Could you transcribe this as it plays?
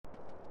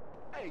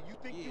Hey, you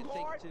think you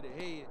hard? Take it to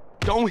the head.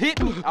 Don't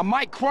hit me, I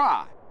might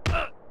cry.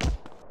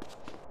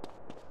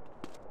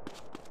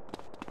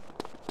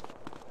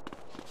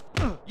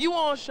 You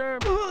on,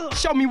 Sherman?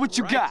 Show me what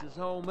you got. Righteous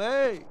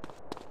homemade.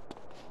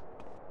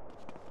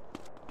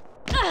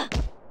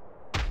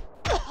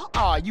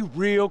 Aw, you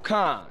real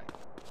kind.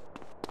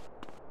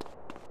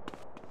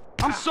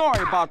 I'm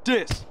sorry about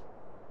this.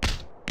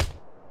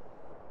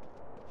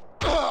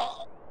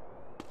 Slow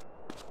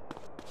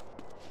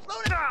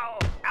down!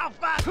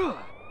 Alpha!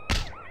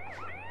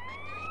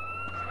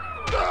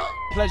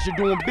 Pleasure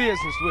doing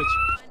business with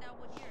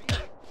you.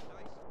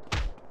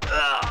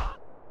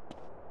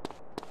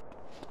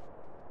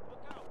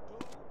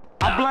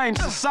 I blame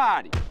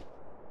society.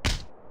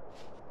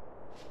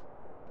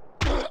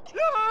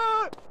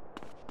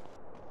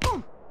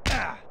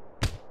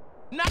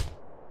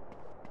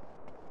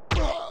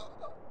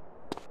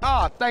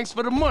 Ah, thanks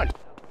for the money.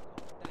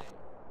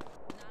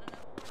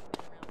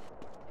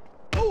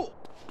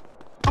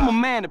 I'm a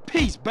man of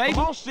peace, baby.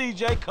 Come on,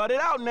 CJ, cut it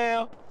out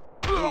now.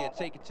 Yeah,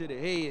 take it to the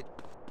head.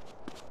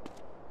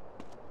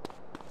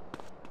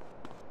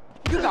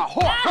 You got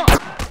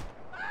heart,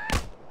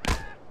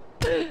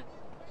 huh?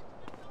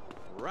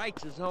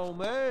 Righteous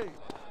homemade.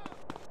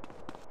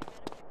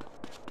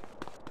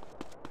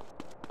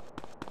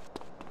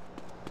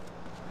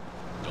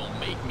 Don't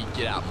make me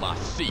get out my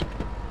seat.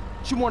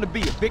 You want to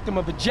be a victim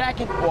of a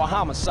jacking or a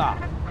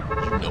homicide? You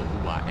know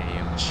who I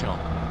am,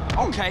 chump.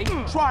 Okay,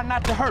 try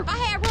not to hurt If I me.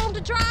 had room to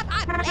drive,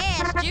 I'd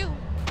blast you.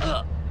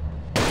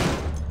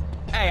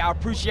 Hey, I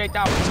appreciate the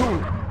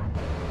opportunity.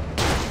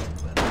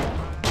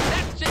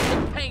 That shit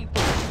is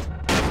painful.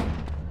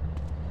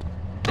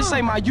 This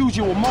ain't my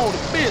usual mode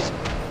of business.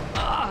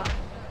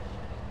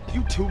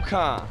 You too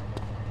kind.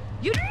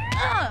 You.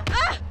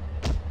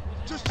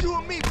 Just you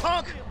and me,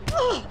 punk.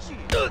 Punk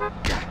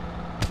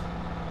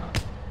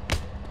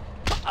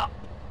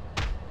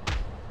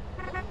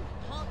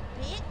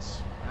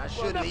bitch. I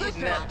shouldn't have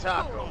eaten that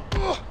taco.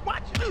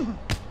 Watch it.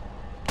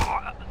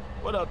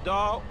 What up,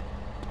 dog?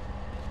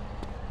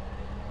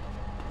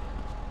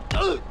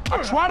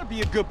 I try to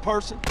be a good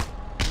person.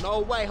 No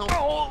way,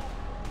 homie.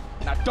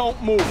 Now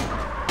don't move.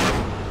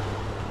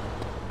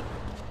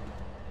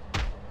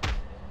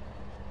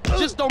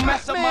 Just don't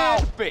mess up my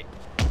outfit.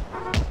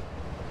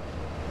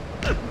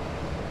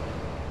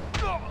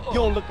 You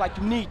don't look like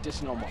you need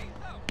this no more.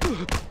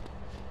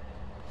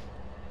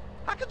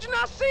 How could you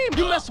not see me?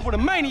 You messing with a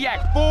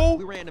maniac, fool!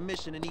 We ran a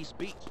mission in East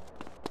Beach.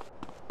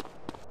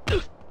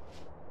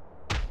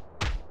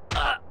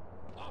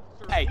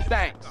 Hey,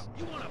 thanks.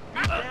 You wanna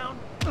beat down?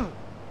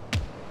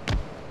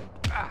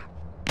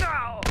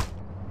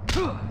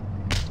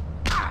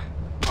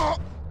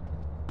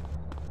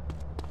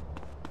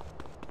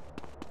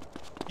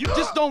 You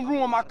just don't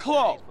ruin my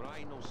clothes. But I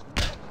ain't no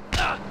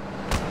snap.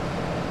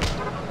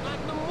 I'm not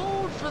in the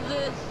mood for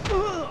this.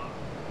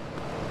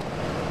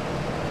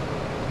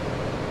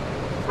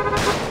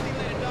 See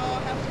later,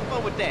 dog. Have some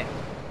fun with that.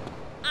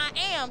 I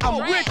am. I'm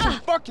trapped. rich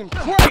and fucking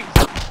crazy.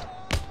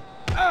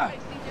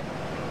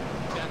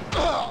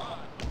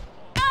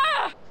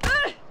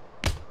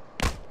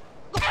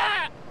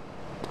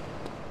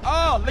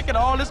 Oh, look at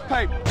all this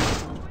paper.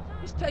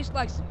 This tastes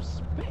like some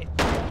spit.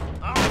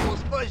 I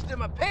almost fudged in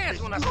my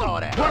pants when I saw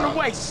that. Run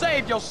away,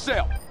 save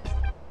yourself.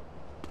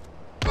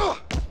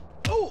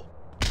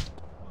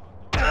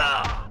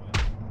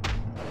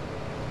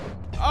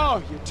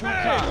 Oh, you're too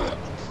kind.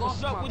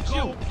 What's up with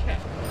you?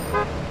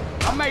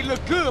 I may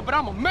look good, but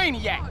I'm a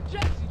maniac. Oh,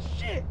 Jackson,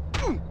 shit.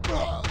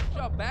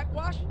 Y'all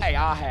backwash? Hey,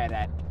 I'll have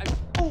that.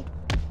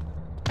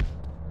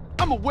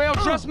 I'm a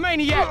well-dressed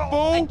maniac, Hey,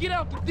 fool. get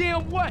out the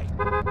damn way.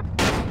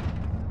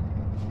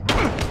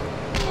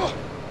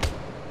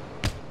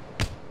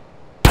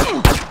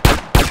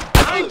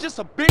 I ain't just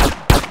a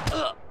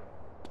bitch.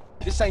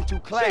 This ain't too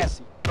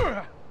classy.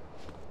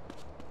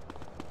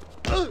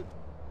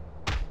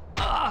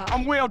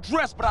 I'm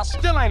well-dressed, but I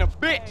still ain't a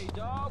bitch. Hey,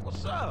 dog,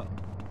 what's up?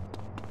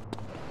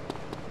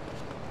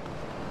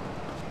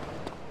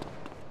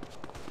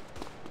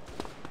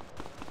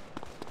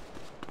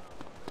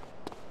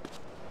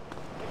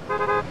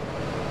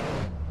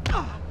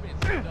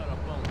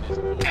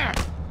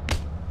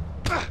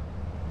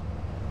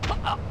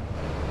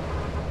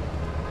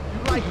 You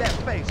like that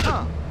face,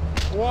 huh?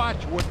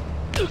 Watch what.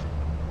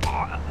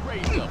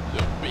 Raise up,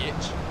 little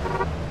bitch.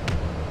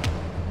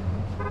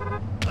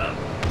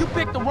 You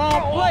picked the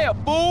wrong player,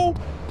 fool.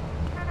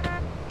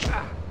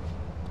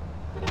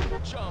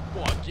 Jump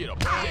on, get him.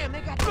 Damn,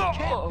 they got that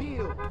cat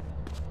bill.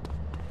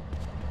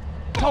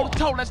 Toe to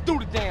toe, let's do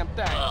the damn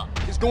thing.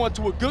 It's going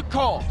to a good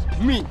cause.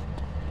 Me.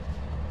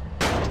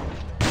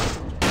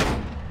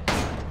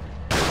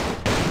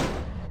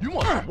 You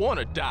must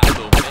wanna die,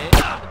 little man.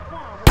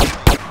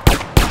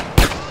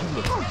 You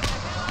look.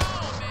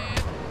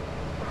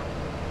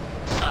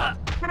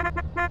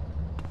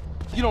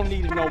 You don't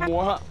need it no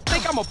more, huh?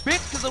 Think I'm a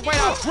bitch because of the way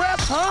I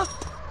dress, huh?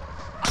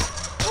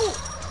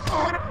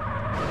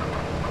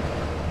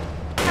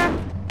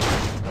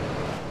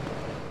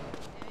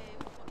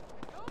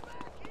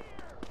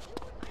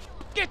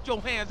 Get Get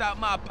your hands out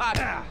my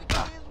pocket.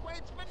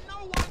 Waits for no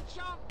one,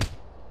 chump.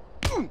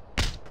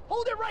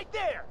 Hold it right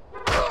there.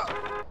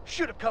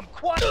 Should have come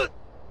quiet.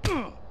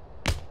 Respond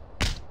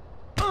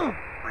to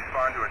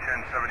a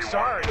 1071.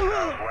 Sorry.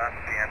 Southwest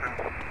Canton.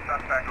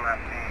 Suspect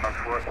last seen on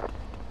foot.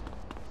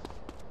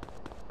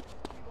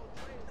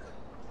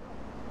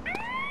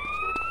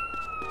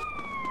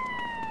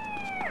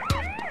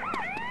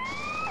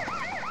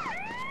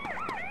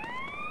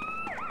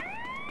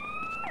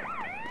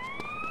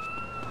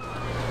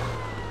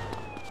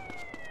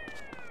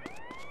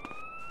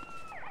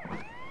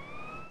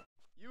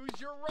 Use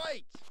your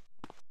rights.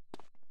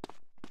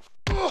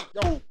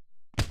 Yo.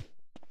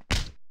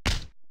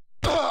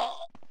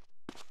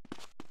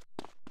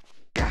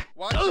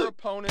 Watch your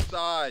opponent's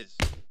eyes.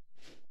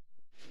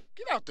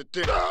 Get out the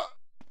dick.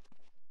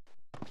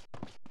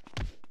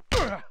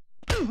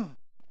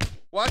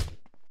 What?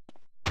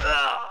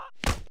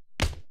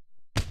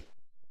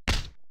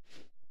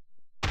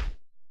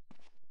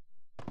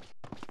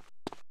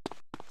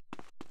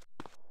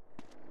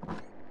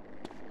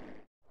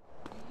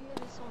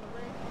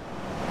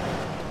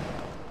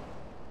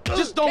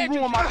 Just don't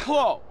ruin my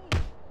clothes.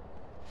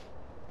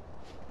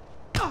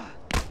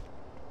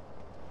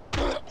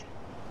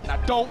 Now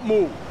don't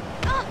move.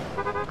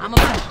 I'm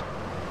about.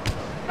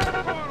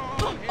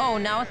 Oh,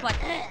 now it's like.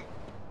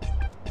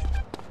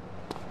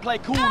 Play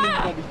cool and you're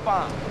gonna be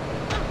fine.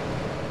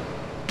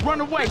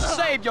 Run away,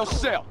 save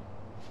yourself.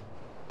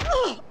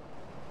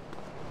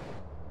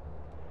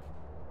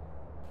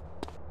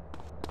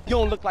 You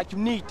don't look like you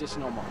need this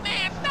no more.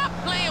 Man, stop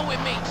playing with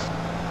me.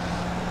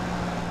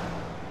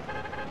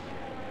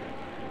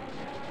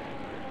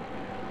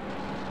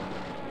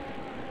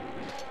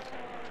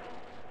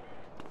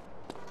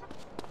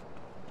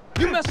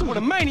 You messing with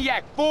a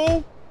maniac,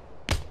 fool!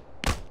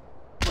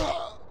 Kiss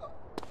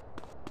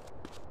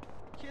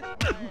my ass.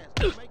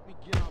 Don't make me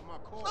get out my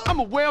car. I'm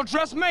a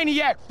well-dressed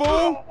maniac,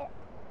 fool!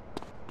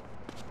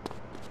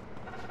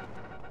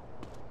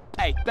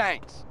 Hey,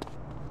 thanks.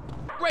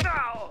 Great.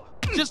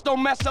 Just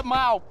don't mess up my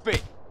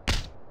outfit.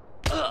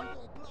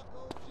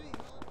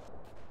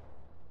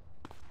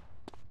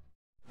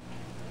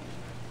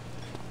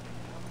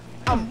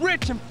 I'm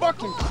rich and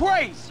fucking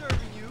crazy.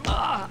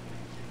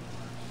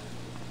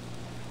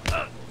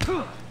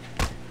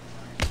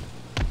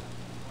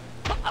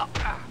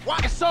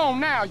 It's on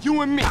now,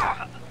 you and me.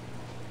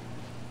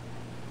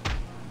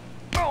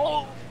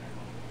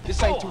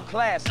 This ain't too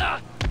classy.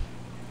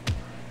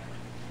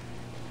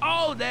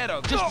 Oh,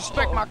 that'll Just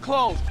respect my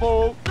clothes,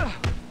 fool.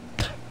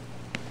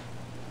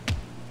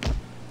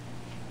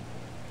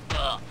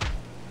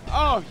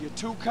 Oh, you're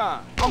too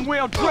kind. I'm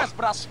well dressed,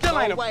 but I still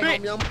ain't a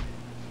bitch.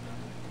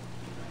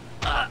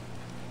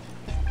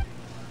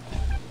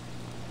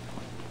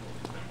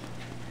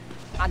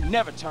 I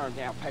never turn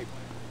down paper.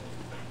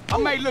 I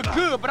may look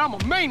good, but I'm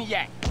a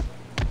maniac.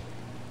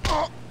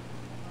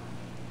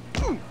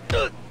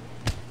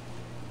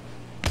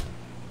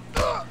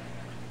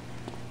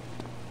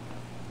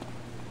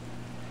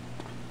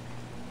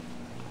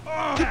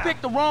 You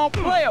picked the wrong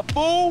player,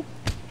 fool.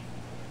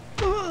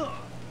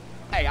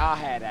 Hey, I'll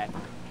have that.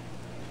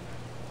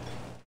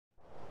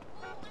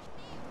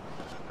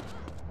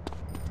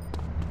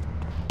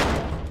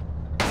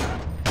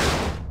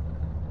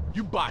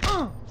 You bought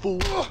it,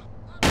 fool.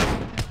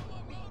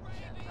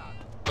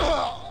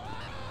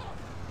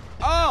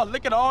 Oh,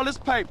 look at all this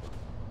paper.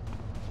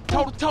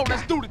 Toe to toe,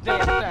 let's do the damn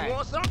You thing.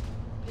 want some?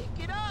 Pick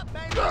it up,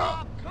 baby.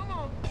 Come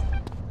on.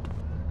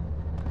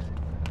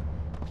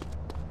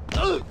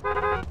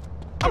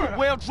 I'm a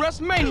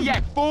well-dressed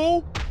maniac,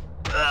 fool.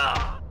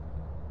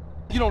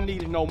 You don't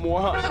need it no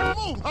more, huh?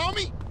 Move,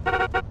 homie.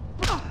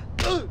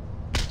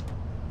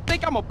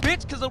 Think I'm a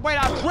bitch because of the way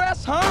I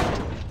dress, huh?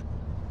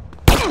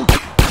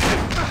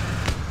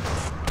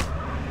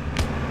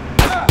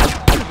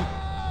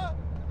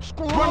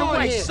 Run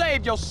away,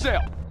 save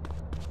yourself.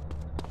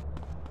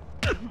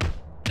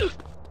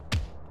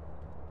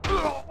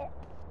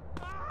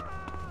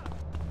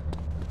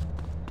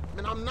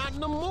 Man, I'm not in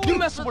the mood. You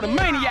messing with a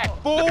maniac,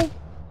 fool.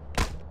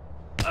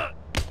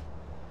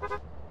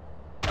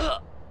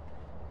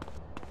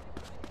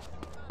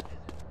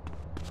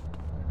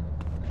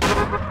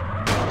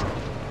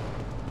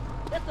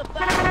 That's a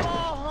foul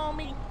ball,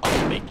 homie.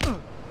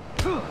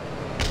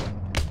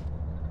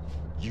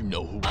 You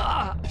know who.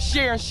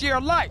 Share and share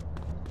alike.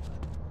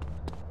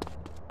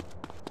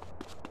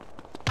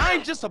 I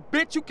ain't just a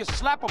bitch you can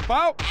slap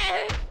about.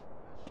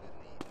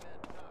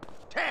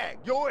 Tag,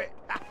 you're it.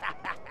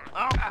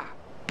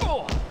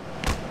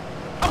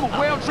 I'm a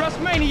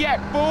well-dressed maniac,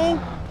 fool.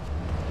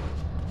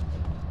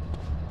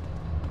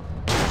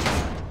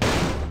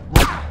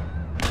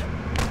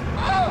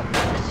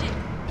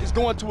 It's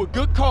going to a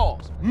good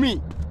cause,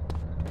 me.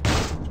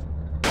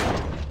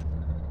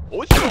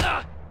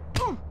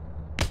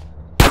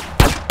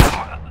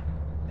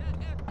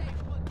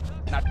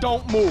 Now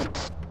don't move.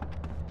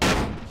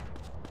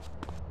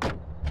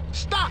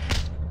 Stop.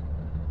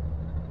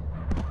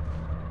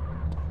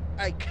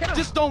 Hey,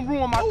 Just don't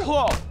ruin my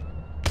clothes.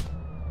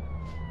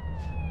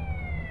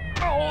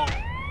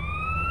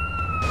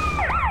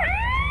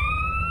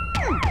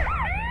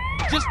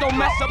 don't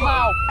mess up my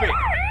outfit.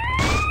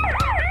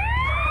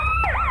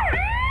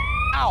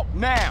 Out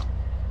now.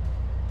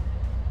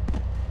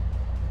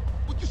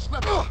 Would you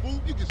slap on,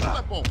 fool? You can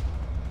slap on.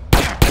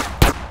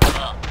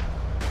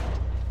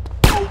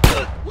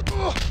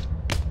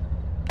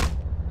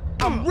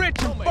 I'm rich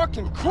and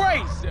fucking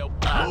crazy.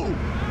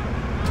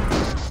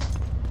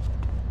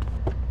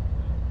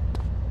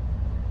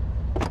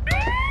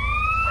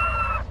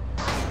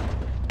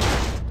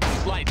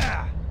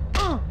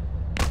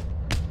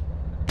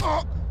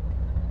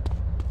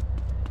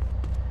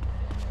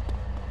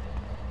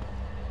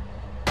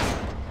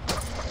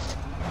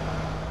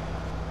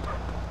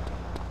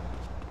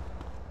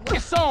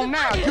 It's on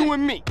now, you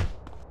and me.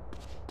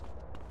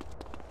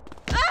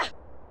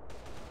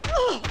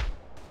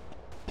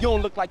 You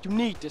don't look like you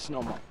need this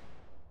no more.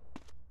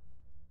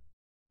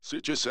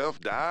 Sit yourself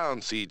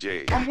down,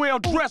 CJ. I'm well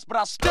dressed, but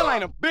I still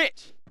ain't a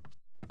bitch.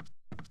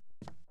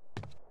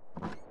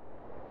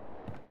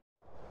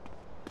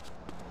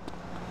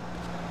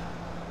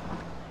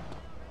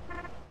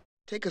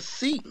 Take a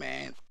seat,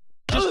 man.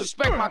 Just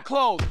respect my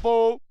clothes,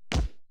 fool.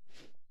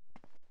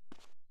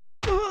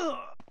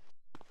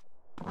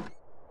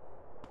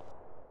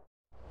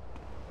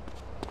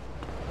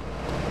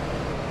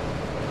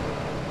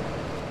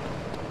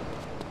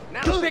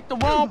 You picked the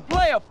wrong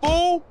player,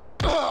 fool.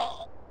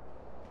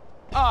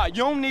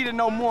 You don't need it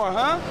no more,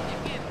 huh?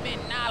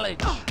 Knowledge.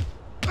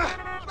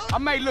 I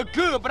may look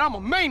good, but I'm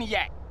a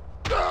maniac.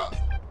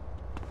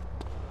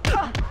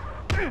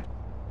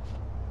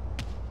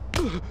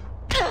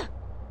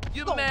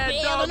 You the mad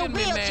dog in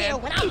me,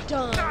 man. When I'm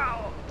done.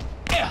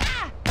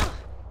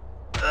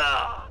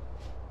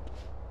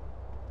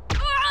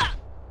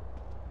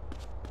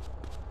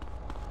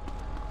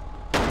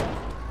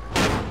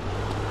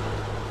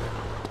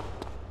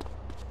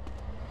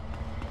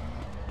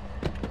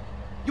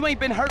 You ain't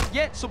been hurt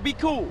yet, so be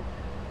cool.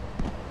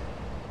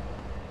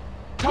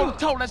 Toe to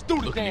toe, let's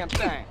do the damn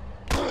thing.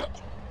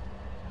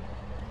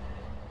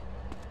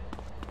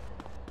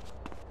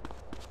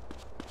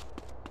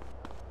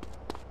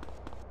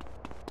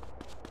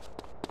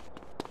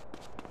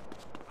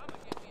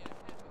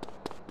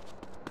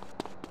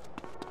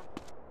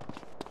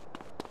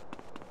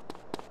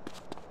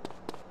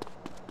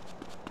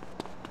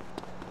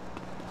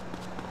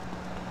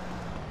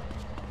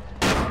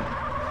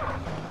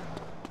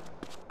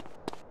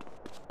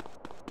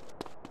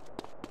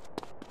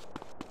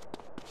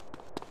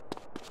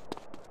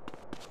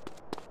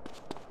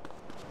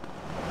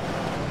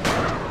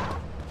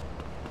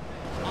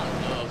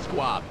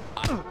 Squab.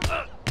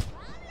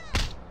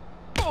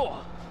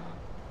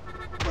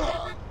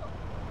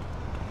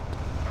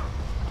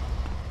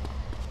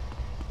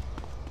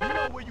 You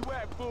know where you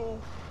at, fool?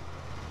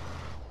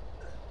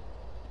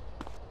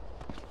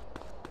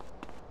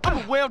 I'm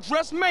a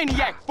well-dressed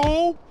maniac,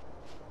 fool!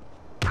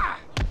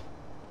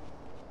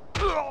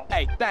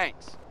 Hey,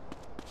 thanks.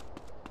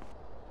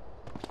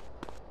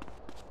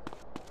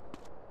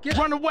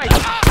 Run away!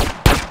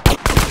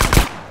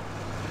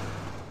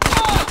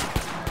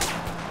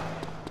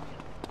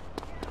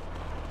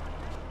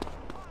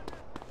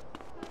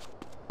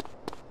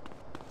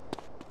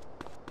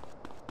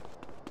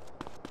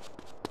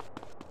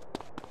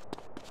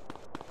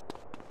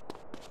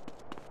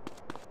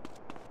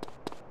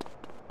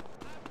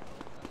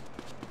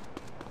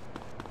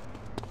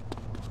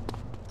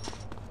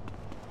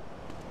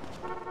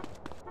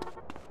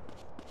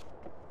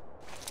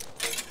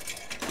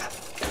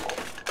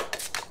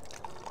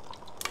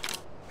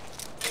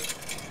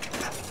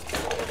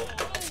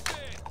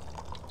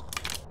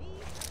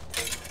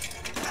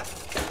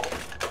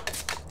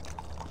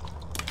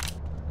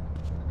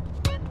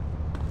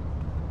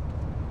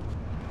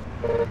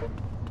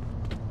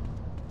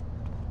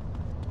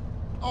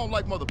 I don't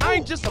like mother. I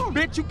ain't just a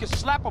bitch you can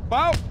slap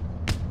about.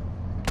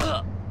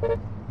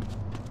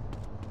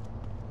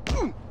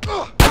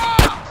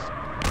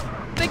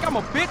 Think I'm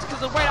a bitch because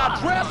the way I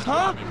dress,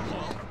 huh?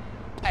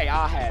 Hey,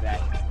 I'll have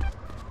that.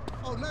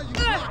 Oh, now you.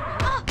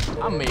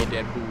 I made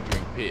that fool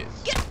drink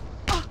piss.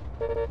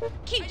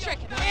 Keep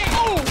tricking.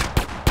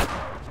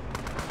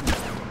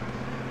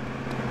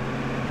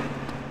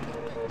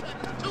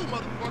 Two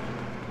motherfuckers.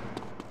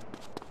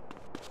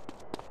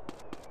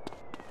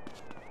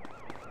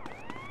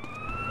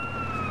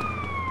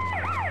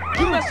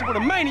 You messing with a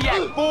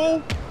maniac,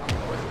 fool!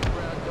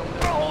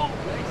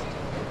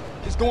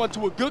 It's going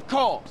to a good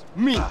cause.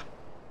 Me.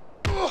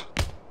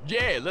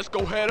 Yeah, let's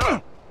go head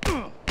up.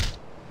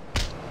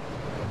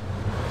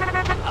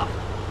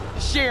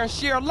 Share and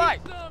share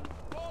life.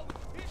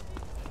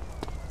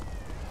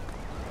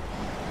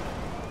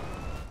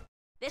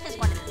 This is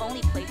one of the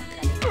only places that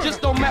I can.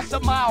 Just don't mess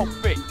up my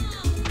outfit.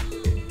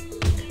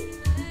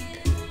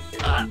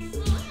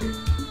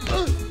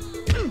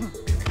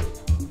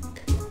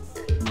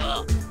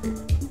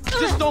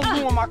 Just don't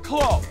ruin my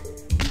clothes.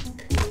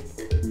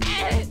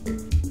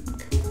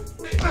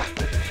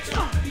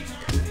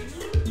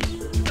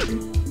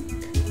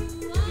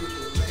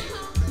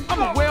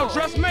 I'm a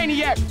well-dressed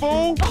maniac,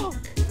 fool.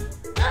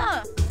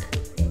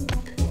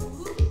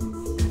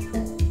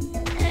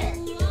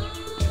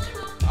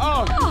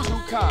 Oh,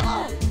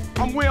 kind.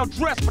 I'm well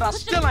dressed, but I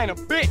still ain't a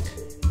bitch.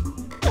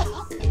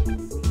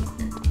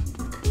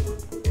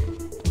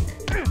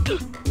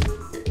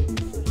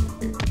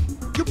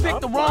 You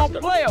picked the wrong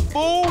player,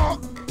 fool.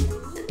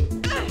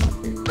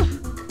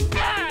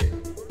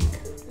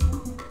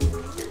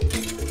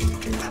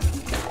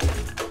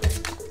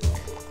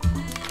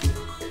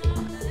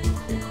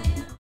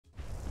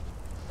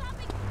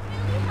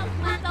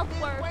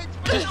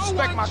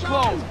 Disrespect my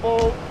clothes,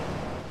 fool.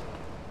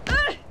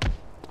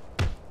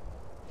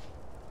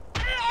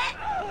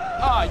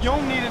 Ah, you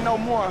don't need it no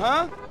more,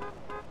 huh?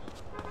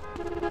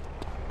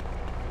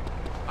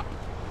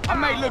 I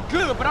may look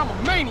good, but I'm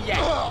a maniac.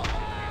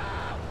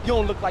 You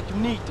don't look like you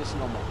need this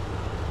no more.